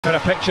For a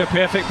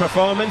picture-perfect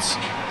performance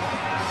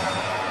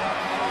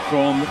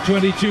from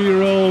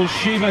 22-year-old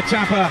Shiva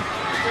Thapa,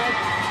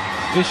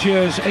 this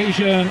year's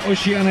Asian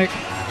Oceanic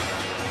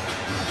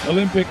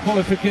Olympic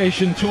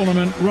qualification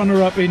tournament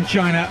runner-up in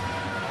China.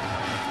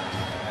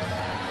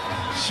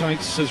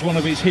 Cites as one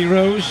of his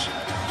heroes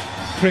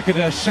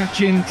cricketer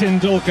Sachin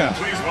Tendulkar.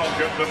 Please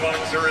welcome the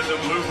boxer in the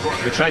blue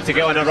corner. We're trying to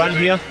get on a run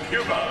here.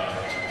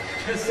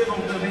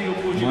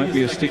 Might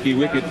be a sticky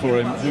wicket for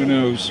him, who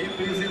knows.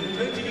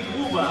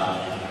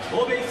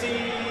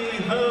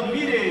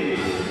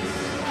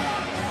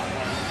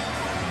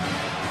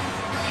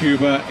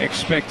 Cuba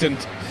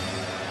expectant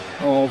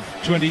of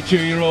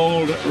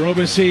 22-year-old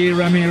Robeisy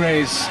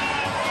Ramírez.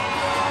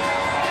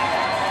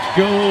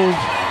 Gold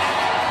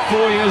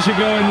 4 years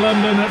ago in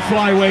London at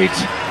flyweight.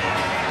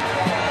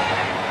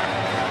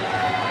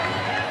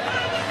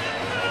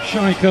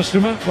 Shy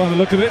customer by the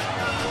look of it.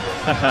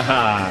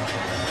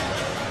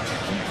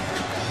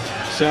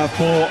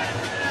 Southpaw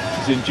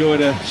has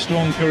enjoyed a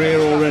strong career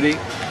already.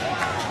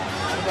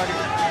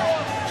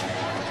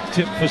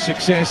 Tip for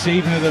success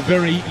even at a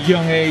very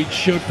young age,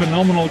 showed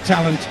phenomenal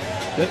talent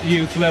at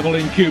youth level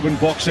in Cuban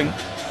boxing. A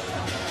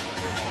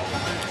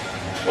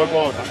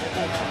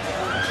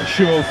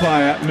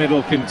surefire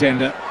medal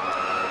contender.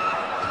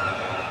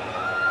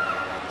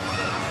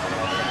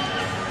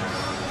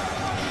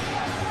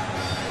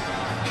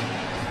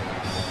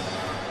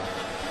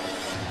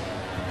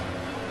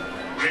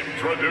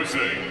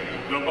 Introducing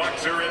the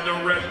boxer in the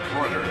red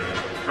corner,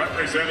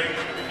 representing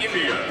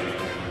India.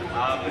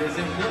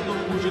 Apresentando o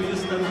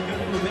pugilista no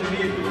campo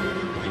vermelho,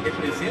 que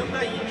representa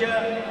a Índia,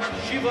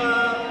 Shiva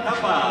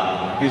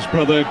Thapa. His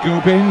brother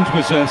Gobind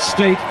was a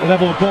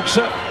state-level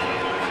boxer.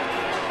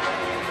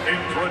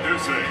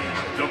 Introducing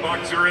the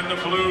boxer in the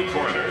blue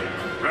corner,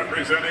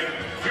 representing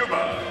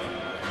Cuba.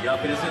 E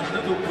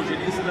apresentando o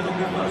pugilista no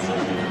campo azul,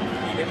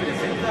 que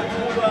representa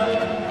Cuba,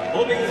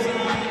 Robeisy.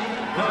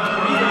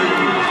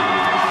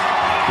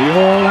 The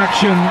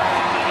all-action,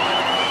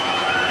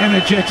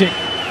 energetic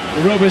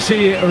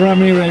Robeisy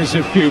Ramírez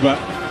of Cuba.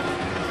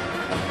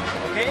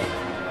 Okay,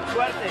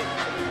 suerte.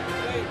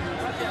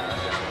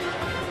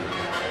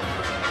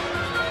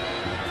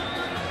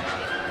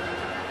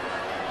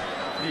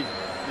 Please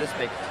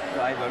respect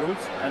the IBA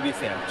rules and be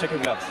fair. Check your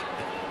gloves.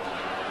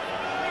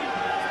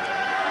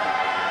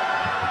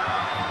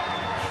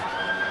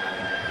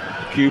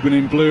 Cuban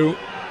in blue,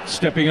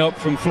 stepping up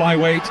from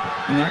flyweight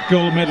and that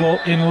gold medal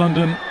in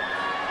London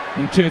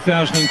in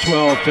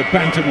 2012 to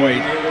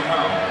bantamweight.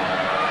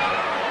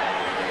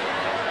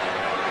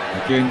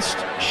 Against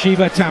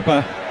Shiva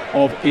Thapa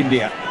of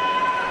India.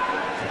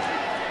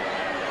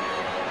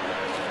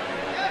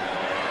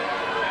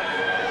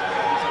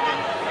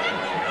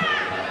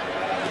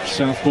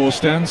 Southpaw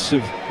stance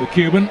of the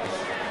Cuban.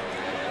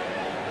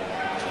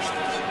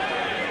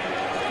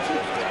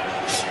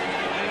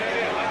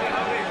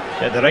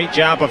 Yeah, the right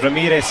jab of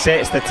Ramírez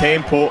sets the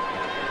tempo,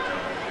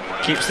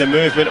 keeps the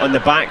movement on the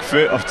back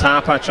foot of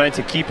Thapa, trying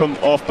to keep him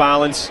off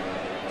balance.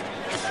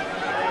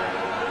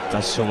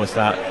 Does so with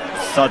that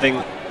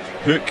thudding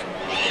hook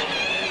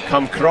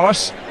come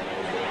cross.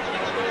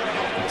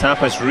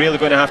 Thapa's really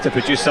going to have to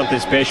produce something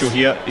special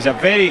here. He's a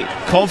very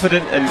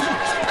confident and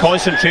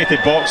concentrated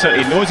boxer.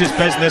 He knows his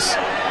business,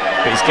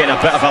 but he's getting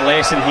a bit of a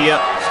lesson here.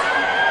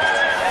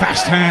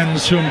 Fast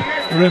hands from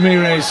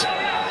Ramírez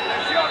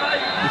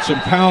with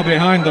some power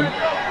behind them.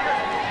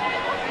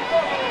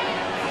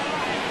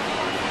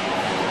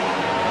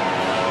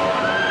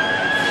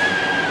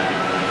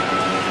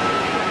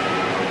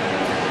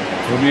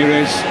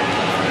 Ramírez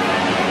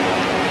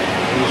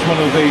was one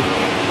of the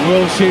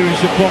World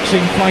Series of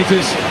boxing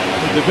fighters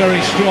with the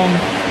very strong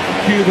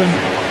Cuban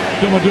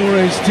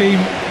Domadores team.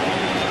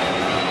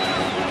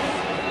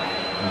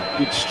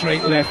 Good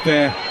straight left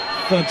there,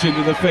 thuds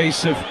into the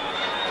face of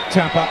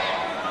Thapa.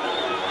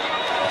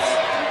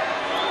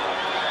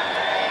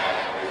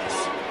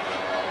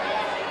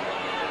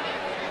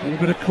 A little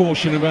bit of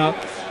caution about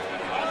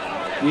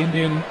the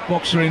Indian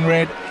boxer in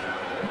red,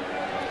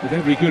 with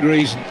every good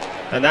reason.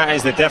 And that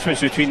is the difference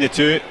between the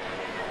two.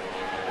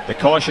 The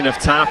caution of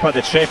Thapa,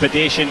 the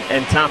trepidation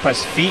in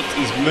Thapa's feet.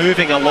 He's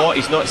moving a lot,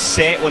 he's not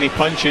set when he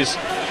punches.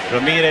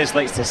 Ramírez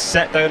likes to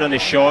sit down on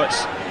his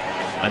shots,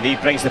 and he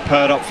brings the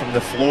power up from the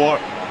floor,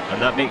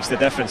 and that makes the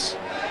difference.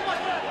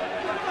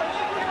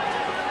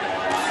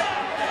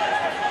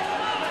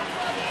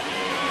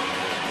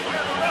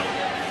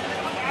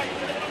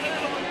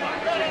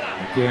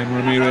 Again,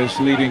 Ramírez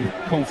leading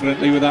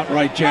confidently with that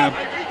right jab.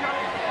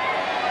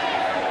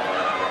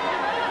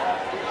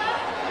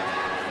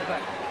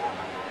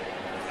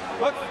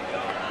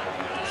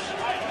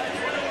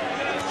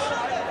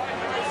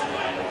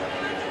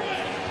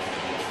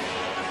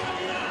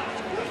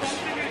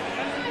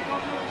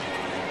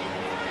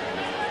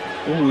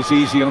 Always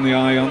easy on the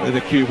eye, aren't they,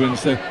 the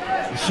Cubans? They're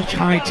such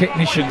high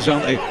technicians,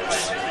 aren't they?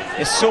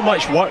 There's so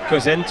much work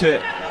goes into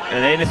it,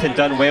 and anything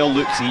done well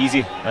looks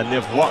easy, and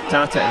they've worked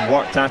at it and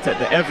worked at it,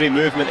 that every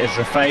movement is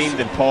refined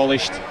and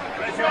polished,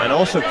 and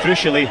also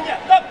crucially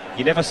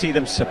you never see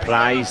them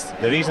surprised.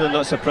 The reason they're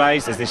not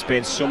surprised is they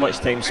spend so much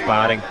time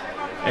sparring.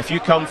 If you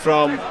come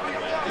from,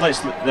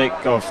 let's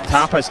like of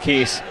Thapa's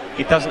case,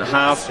 he doesn't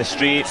have the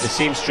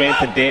same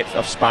strength and depth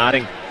of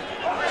sparring,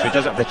 so he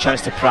doesn't have the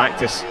chance to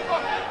practice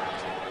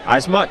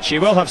as much. He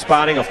will have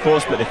sparring, of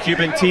course, but the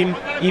Cuban team,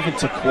 even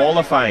to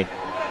qualify,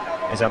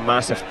 is a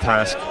massive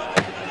task.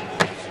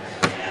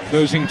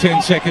 Closing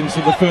 10 seconds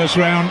of the first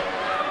round.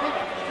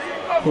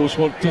 Of course,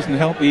 what doesn't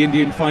help the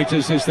Indian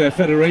fighters is their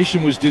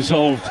federation was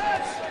dissolved,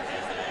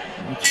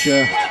 which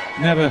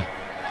never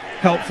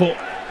helpful.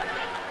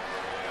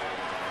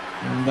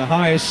 And the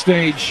highest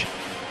stage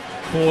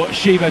for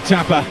Shiva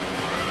Thapa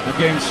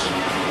against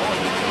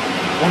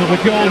one of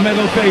the gold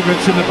medal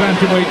favourites in the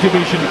bantamweight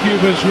division,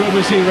 Cuba's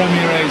Robeisy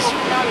Ramírez,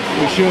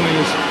 who surely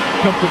has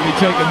comfortably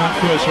taken that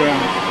first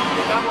round.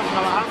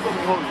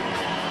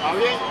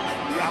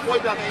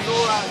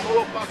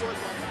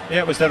 Yeah,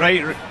 it was the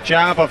right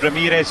jab of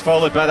Ramírez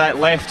followed by that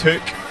left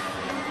hook.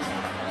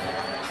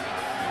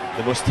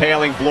 The most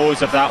telling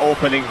blows of that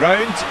opening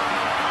round.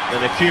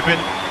 And the Cuban,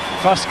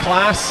 first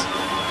class.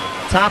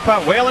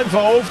 Thapa well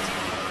involved,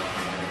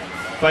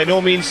 by no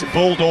means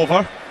bowled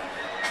over.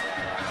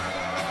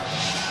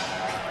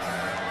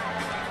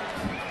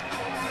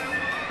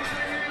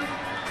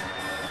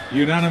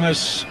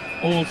 Unanimous,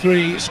 all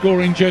three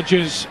scoring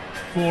judges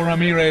for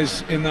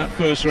Ramírez in that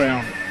first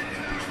round.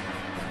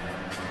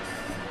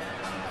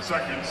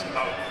 Seconds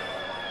out.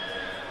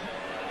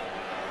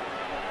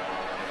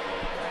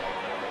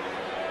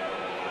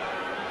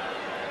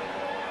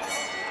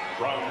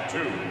 Round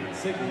 2.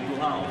 Segundo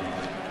round.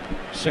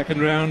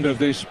 Second round of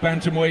this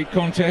bantamweight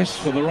contest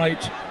for the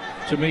right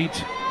to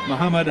meet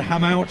Mohamed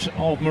Hamaout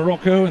of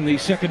Morocco in the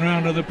second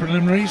round of the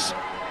preliminaries.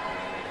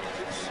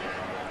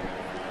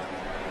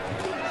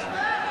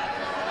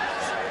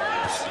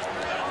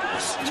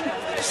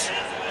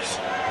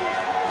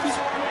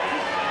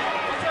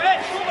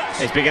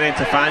 He's beginning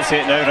to fancy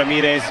it now,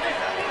 Ramírez.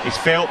 He's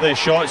felt the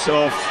shots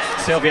of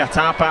Sylvia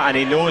Thapa and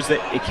he knows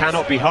that he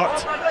cannot be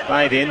hurt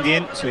by the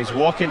Indian, so he's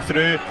walking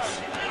through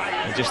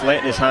and just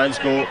letting his hands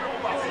go.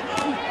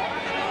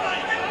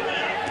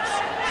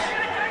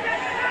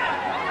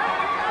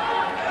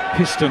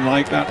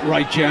 Piston-like that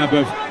right jab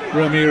of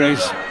Ramírez,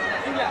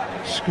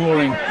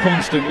 scoring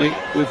constantly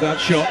with that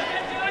shot.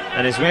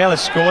 And as well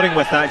as scoring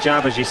with that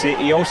jab, as you say,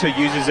 he also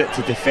uses it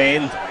to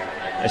defend.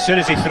 As soon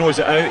as he throws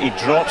it out, he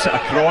drops it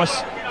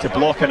across to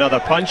block another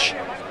punch.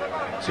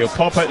 So he'll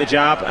pop out the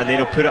jab and then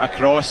he'll put it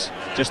across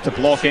just to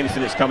block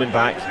anything that's coming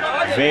back.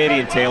 Very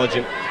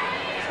intelligent.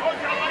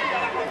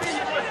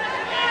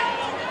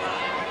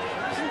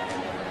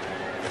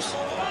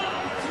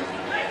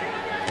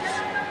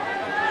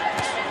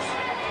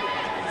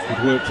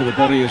 Good work to the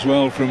body as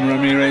well from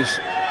Ramírez.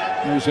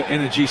 Those are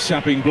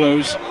energy-sapping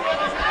blows.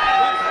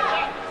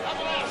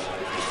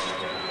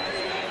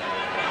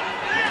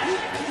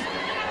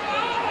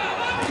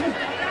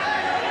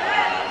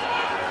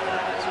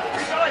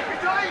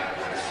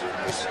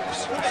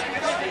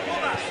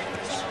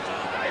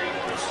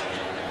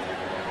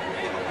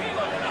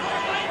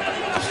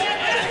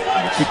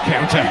 Good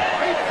counter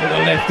with the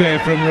left there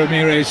from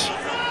Ramírez.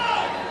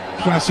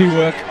 Classy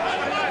work.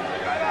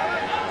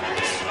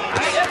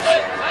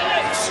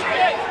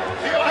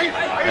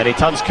 And he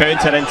turns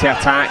counter into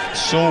attack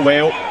so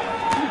well.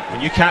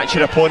 When you catch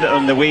your opponent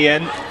on the way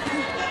in,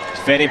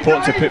 it's very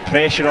important to put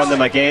pressure on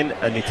them again,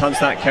 and he turns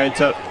that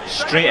counter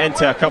straight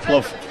into a couple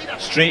of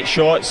straight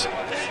shots.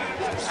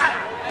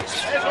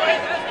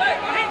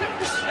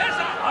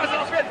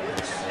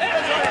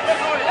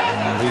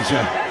 And these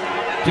are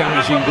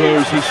damaging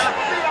blows. He's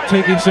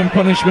taking some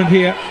punishment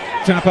here,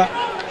 Thapa.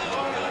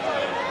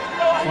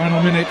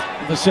 Final minute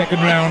of the second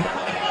round.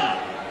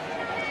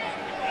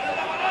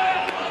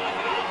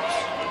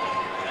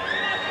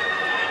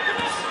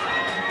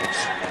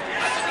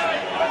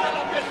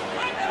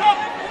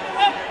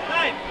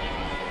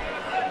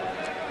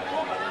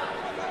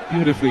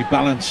 Beautifully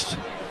balanced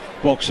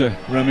boxer,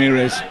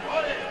 Ramírez.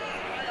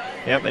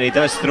 Yep, and he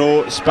does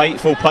throw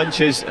spiteful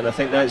punches, and I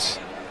think that's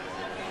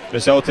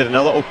resulted in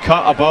a little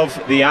cut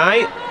above the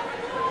eye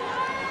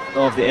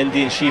of the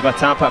Indian Shiva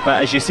Thapa.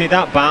 But as you say,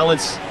 that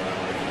balance,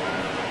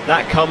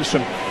 that comes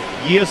from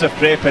years of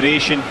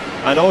preparation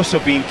and also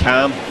being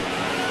calm.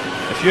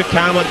 If you're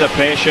calm under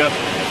pressure,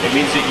 it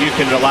means that you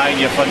can rely on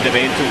your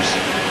fundamentals.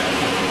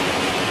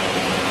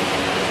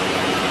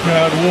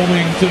 Crowd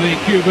warming to the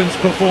Cubans'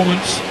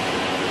 performance.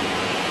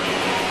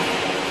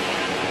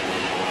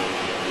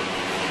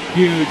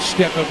 Huge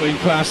step up in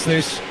class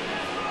this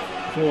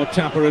for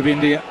Thapa of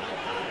India.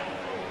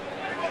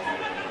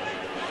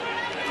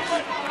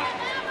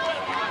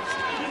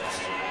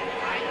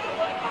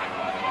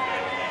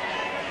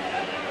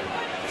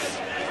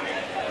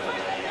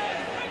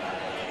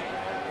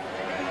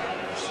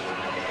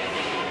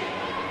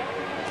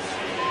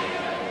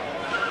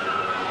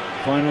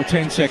 Final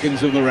 10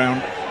 seconds of the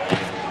round.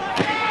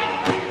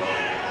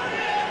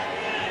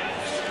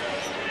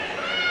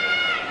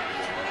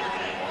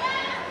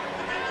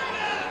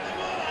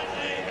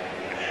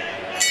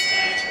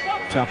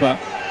 Thapa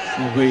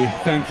We'll be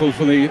thankful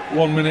for the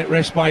 1 minute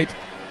respite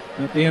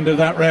at the end of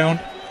that round.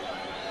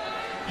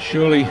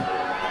 Surely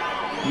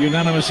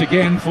unanimous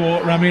again for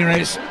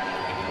Ramírez.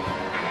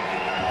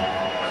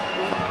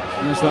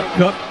 There's that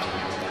cut.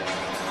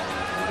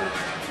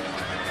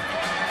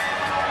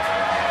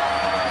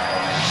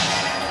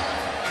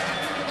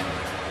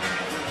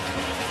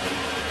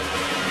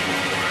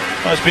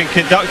 Well, it's been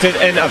conducted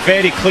in a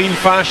very clean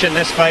fashion,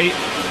 this fight.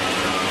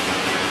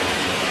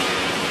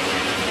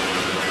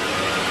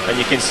 And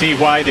you can see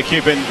why the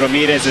Cuban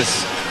Ramírez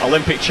is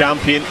Olympic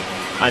champion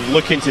and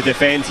looking to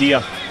defend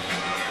here.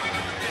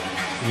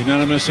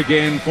 Unanimous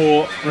again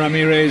for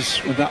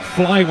Ramírez with that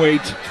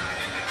flyweight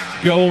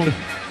gold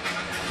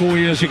 4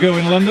 years ago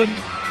in London.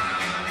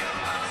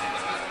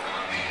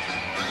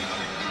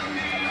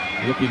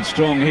 Looking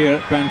strong here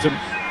at bantam.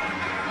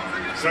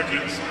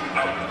 Seconds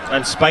out.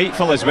 And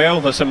spiteful as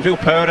well. There's some real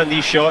power in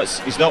these shots.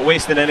 He's not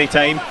wasting any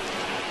time.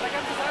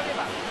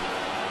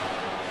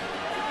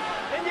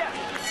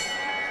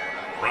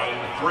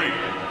 Round 3.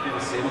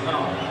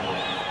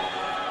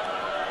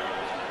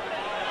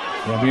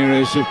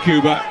 Ramírez of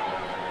Cuba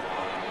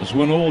has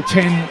won all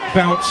 10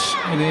 bouts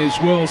in his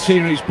World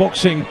Series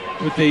boxing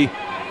with the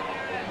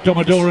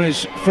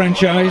Domadores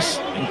franchise,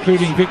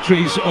 including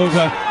victories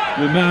over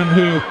the man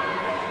who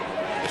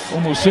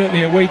almost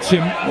certainly awaits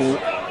him, or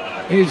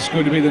is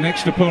going to be the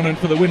next opponent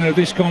for the winner of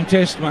this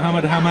contest,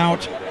 Mohamed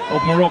Hamaout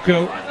of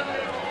Morocco.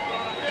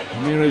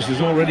 Ramírez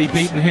has already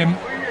beaten him.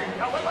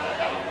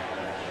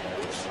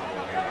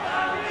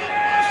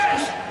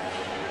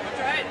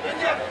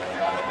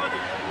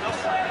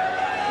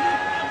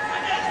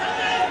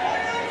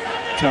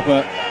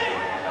 Thapa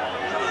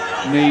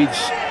needs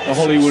a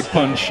Hollywood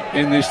punch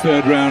in this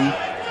third round,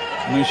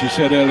 and as you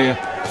said earlier,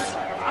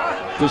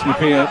 doesn't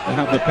appear to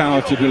have the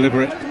power to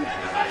deliver it.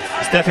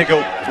 It's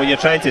difficult when you're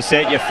trying to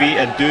set your feet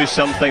and do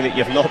something that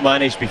you've not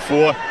managed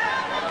before.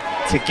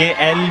 To get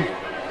in,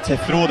 to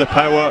throw the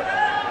power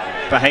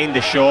behind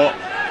the shot,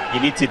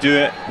 you need to do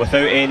it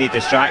without any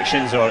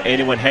distractions or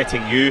anyone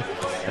hitting you,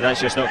 and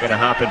that's just not going to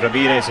happen.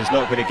 Ramírez is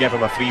not going to give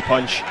him a free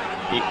punch.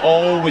 He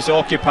always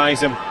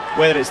occupies him,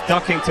 whether it's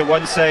ducking to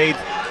one side,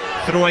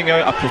 throwing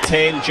out a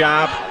pretend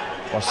jab,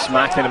 or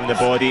smacking him in the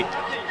body.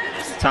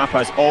 Thapa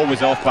is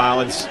always off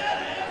balance,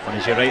 and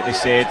as you rightly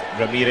said,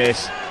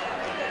 Ramírez,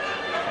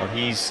 well,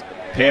 he's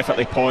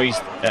perfectly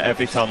poised at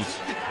every turn.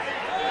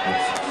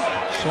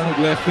 Solid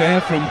left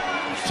there from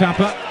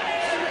Thapa.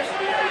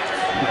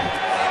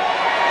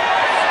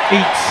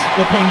 Eats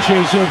the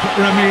punches of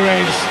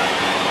Ramírez,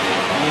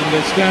 and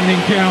a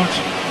standing count.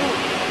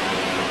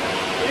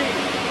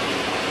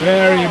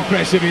 Very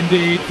impressive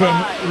indeed from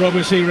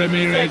Robeisy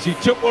Ramírez. He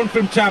took one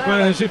from Thapa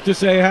as if to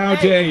say, how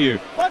dare you.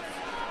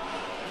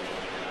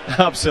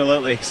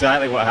 Absolutely,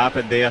 exactly what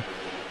happened there.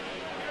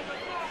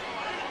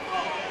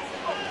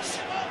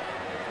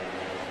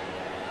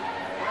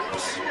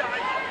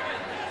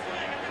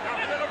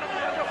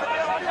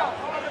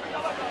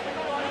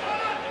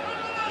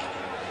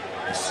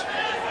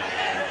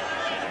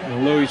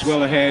 Although he's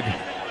well ahead,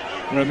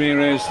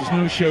 Ramírez, there's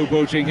no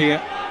showboating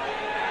here.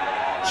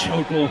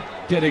 Total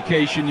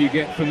dedication you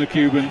get from the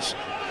Cubans.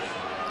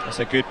 That's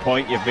a good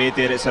point you've made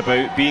there. It's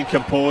about being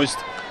composed.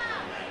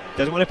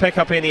 Doesn't want to pick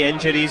up any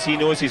injuries. He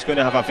knows he's going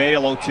to have a very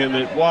long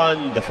tournament.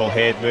 Wonderful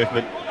head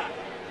movement.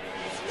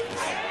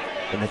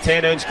 And the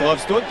 10-ounce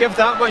gloves don't give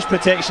that much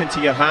protection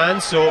to your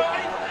hands, so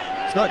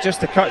it's not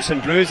just the cuts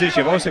and bruises,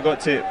 you've also got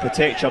to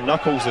protect your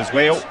knuckles as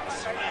well.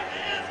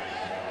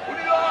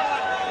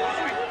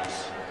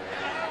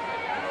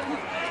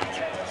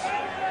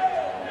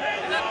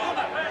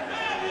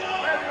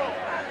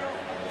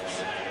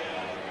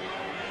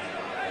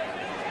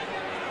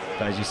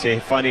 As you say,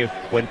 funny,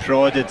 when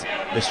prodded,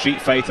 the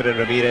street fighter in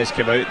Ramírez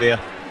came out there,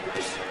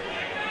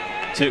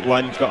 took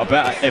one, got a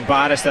bit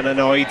embarrassed and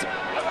annoyed,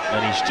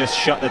 and he's just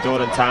shut the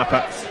door on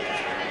Thapa.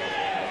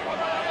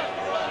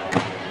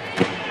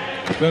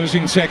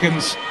 Closing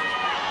seconds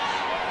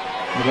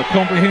with a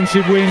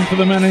comprehensive win for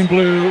the man in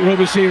blue,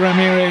 Robeisy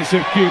Ramírez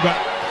of Cuba.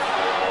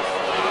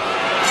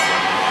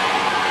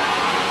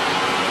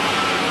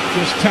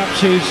 Just taps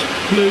his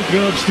blue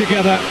gloves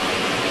together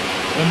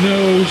and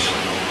knows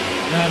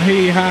that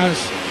he has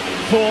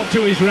fought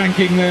to his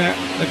ranking there,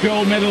 the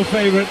gold medal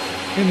favourite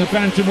in the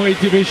bantamweight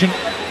division.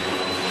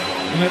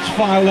 And let's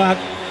file that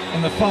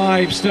in the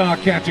 5-star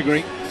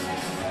category.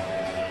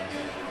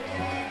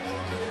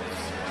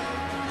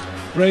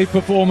 Brave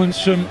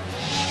performance from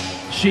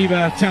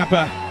Shiva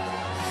Thapa,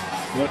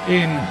 but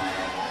in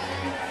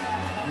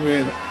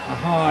with a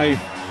high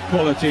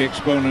quality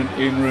exponent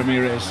in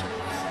Ramírez.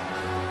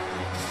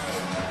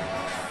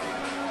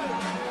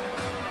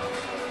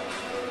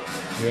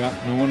 Yeah,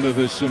 no wonder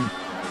there's some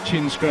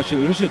chin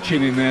scratching. There is a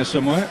chin in there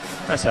somewhere.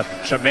 That's a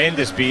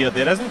tremendous beard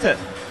there, isn't it?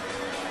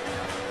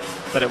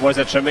 But it was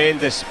a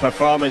tremendous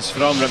performance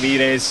from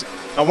Ramírez.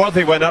 A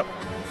worthy winner,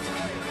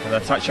 and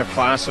a touch of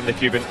class from the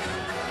Cuban.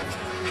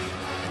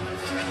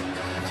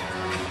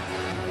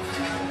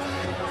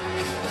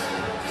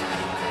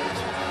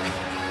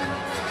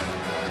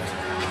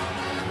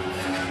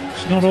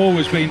 It's not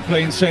always been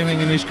plain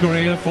sailing in his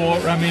career for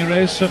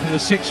Ramírez. Certainly the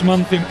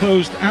 6-month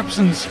imposed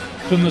absence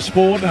from the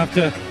sport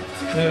after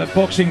the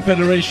Boxing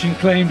Federation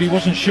claimed he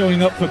wasn't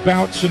showing up for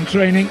bouts and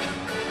training.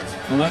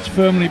 Well, that's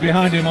firmly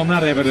behind him on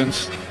that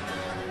evidence.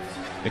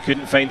 They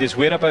couldn't find his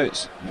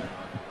whereabouts.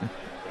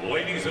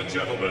 Ladies and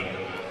gentlemen,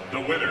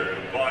 the winner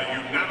by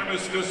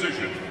unanimous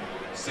decision.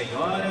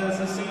 Senhoras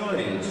e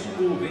senhores,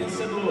 o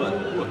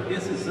vencedor por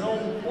decisão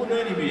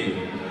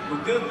unânime, no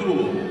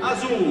canto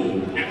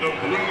azul. In the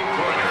blue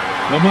corner.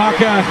 The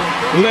marker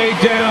laid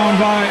down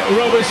by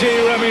Robeisy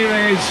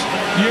Ramírez.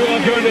 You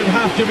are going to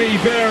have to be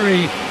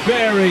very,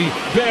 very,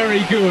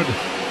 very good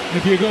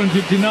if you're going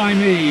to deny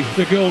me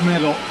the gold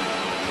medal.